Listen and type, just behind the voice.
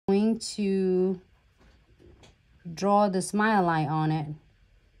to draw the smile line on it.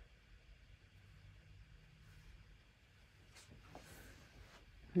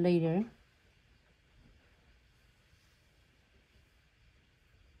 Later.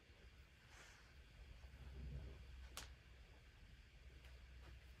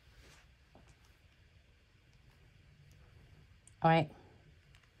 All right.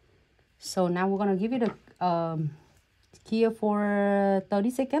 So now we're gonna give it a cure for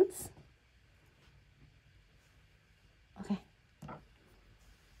 30 seconds. Okay.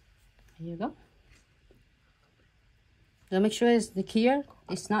 Here you go. So make sure it's the cure.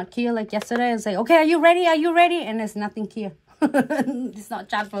 It's not cure like yesterday. It's like, okay, are you ready? Are you ready? And there's nothing cure. It's not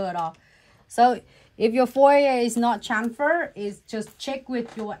chamfer at all. So if your foyer is not chamfer, is just check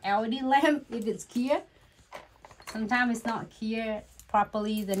with your LED lamp if it's clear. Sometimes it's not clear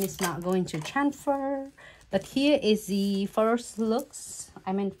properly, then it's not going to transfer. But here is the first looks.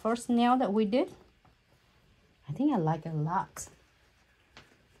 I mean, first nail that we did. I think I like it a lot.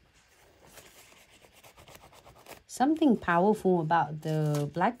 Something powerful about the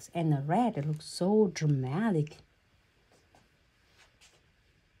blacks and the red. It looks so dramatic.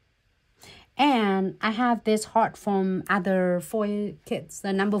 And I have this heart from other foil kits,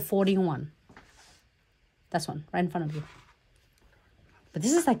 the number 41. That's one right in front of you. But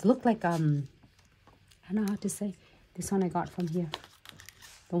this is like, look like, I don't know how to say. This one I got from here.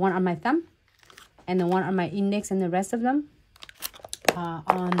 The one on my thumb and the one on my index, and the rest of them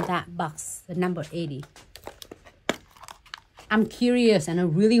on that box, the number 80. I'm curious and I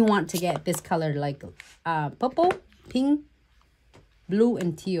really want to get this color, like purple, pink, blue,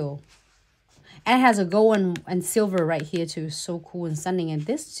 and teal. And it has a gold and silver right here too. So cool and stunning. And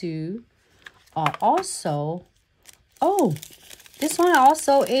these two are also, oh, this one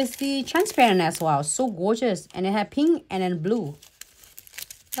also is the transparent as well. So gorgeous. And it had pink and then blue.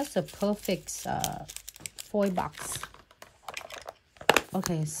 That's a perfect foil box.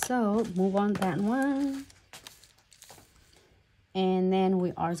 Okay, so move on that one. And then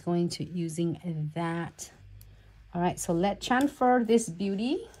we are going to using that. All right, so let's transfer this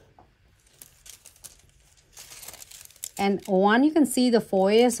beauty. And one, you can see the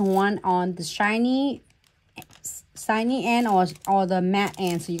foils, one on the shiny end or the matte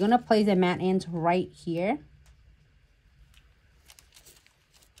end. So you're going to place the matte end right here.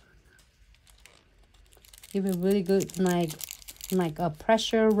 Give it really good, like a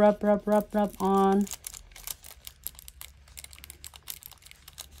pressure rub on.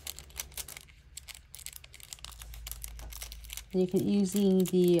 You can using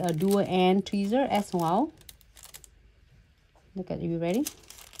the dual end tweezer as well. Look at it, you ready?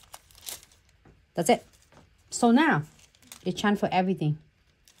 That's it. So now, it transfer everything.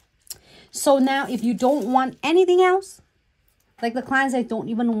 So now, if you don't want anything else, like the clients that don't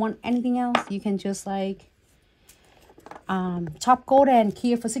even want anything else, you can just like top coat and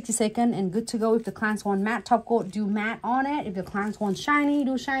cure for 60 seconds and good to go. If the clients want matte top coat, do matte on it. If the clients want shiny,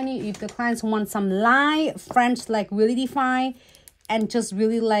 do shiny. If the clients want some light French, like really defined, and just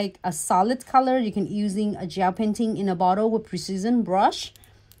really like a solid color, you can using a gel painting in a bottle with precision brush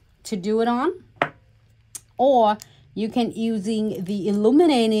to do it on. Or you can using the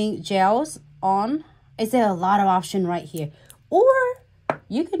illuminating gels on. Is there a lot of option right here? Or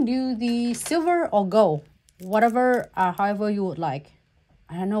you can do the silver or gold, whatever, however you would like.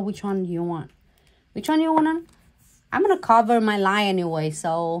 I don't know which one you want. Which one you want? I'm gonna cover my line anyway,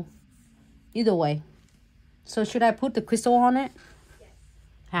 so either way. So should I put the crystal on it?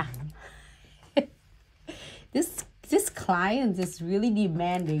 Ah. This client is really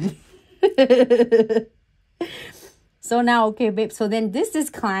demanding. So now, okay, babe. So then this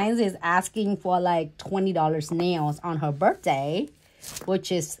client is asking for like $20 nails on her birthday,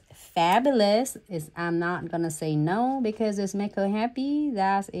 which is fabulous. I'm not gonna say no because it's make her happy.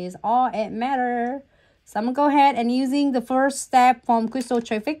 That is all it matter. So I'm gonna go ahead and using the first step from Crystal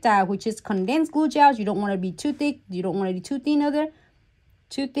Trifecta, which is condensed glue gels. You don't want to be too thick. You don't want to be too thin either.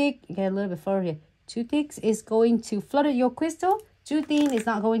 Too thick, get a little bit further here. Too thick is going to flutter your crystal. Too thin is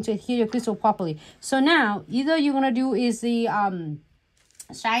not going to adhere your crystal properly. So now, either you're gonna do is the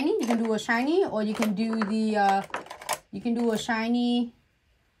shiny. You can do a shiny, or you can do the you can do a shiny,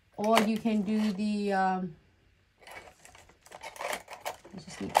 or you can do the I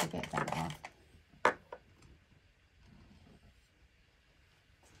just need to get that off.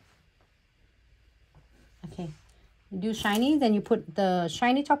 Okay. You do shiny, then you put the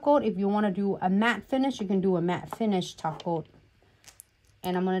shiny top coat. If you want to do a matte finish, you can do a matte finish top coat.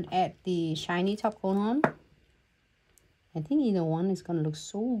 And I'm going to add the shiny top coat on. I think either one is going to look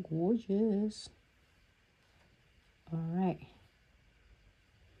so gorgeous. All right.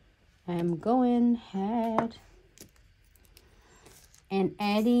 I'm going ahead and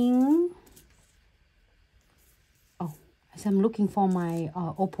adding, oh, as I'm looking for my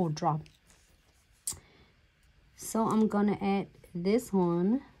opal drop. So I'm gonna add this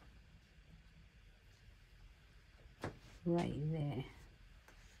one right there.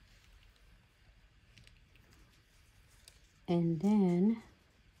 And then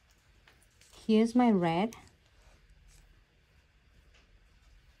here's my red.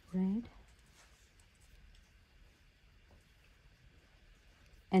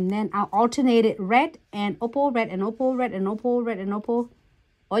 And then I'll alternate it red and opal, red and opal, red and opal, red and opal.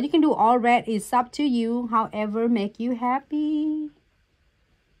 Or you can do all red. It's up to you, however make you happy.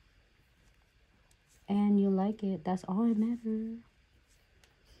 And you like it. That's all that matters.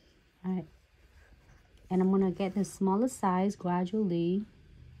 All right. And I'm going to get the smaller size gradually.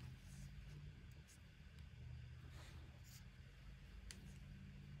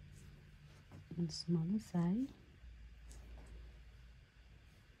 And smaller size.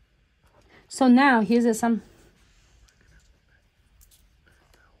 So now here's some.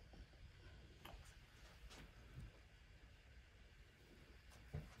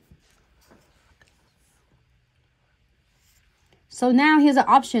 So now here's an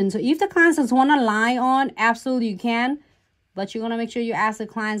option. So if the clients just want to lie on, absolutely you can. But you're going to make sure you ask the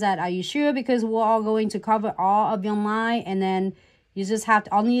clients that, are you sure? Because we're all going to cover all of your line. And then you just have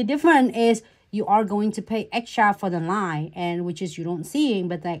to, only different is you are going to pay extra for the line. And which is you don't see.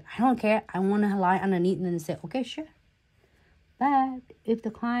 But like, I don't care. I want to lie underneath. And then say, okay, sure. But if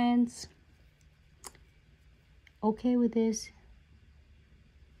the client's okay with this,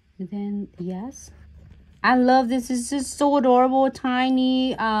 then yes. I love this. It's just so adorable.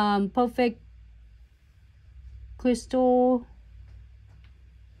 Tiny, perfect crystal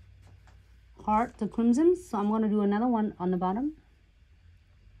heart, the crimson. So I'm going to do another one on the bottom.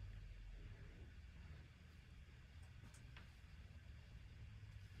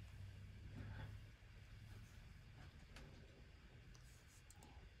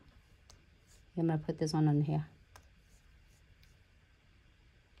 I'm going to put this one on here.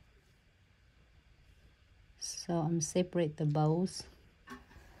 So I'm separate the bows.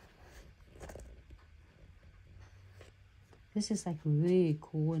 This is like really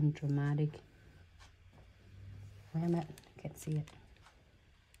cool and dramatic. Where am I? I can't see it.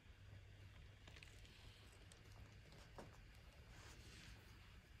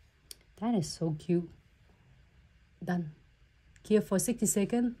 That is so cute. Done. Here for 60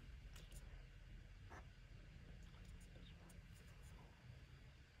 seconds.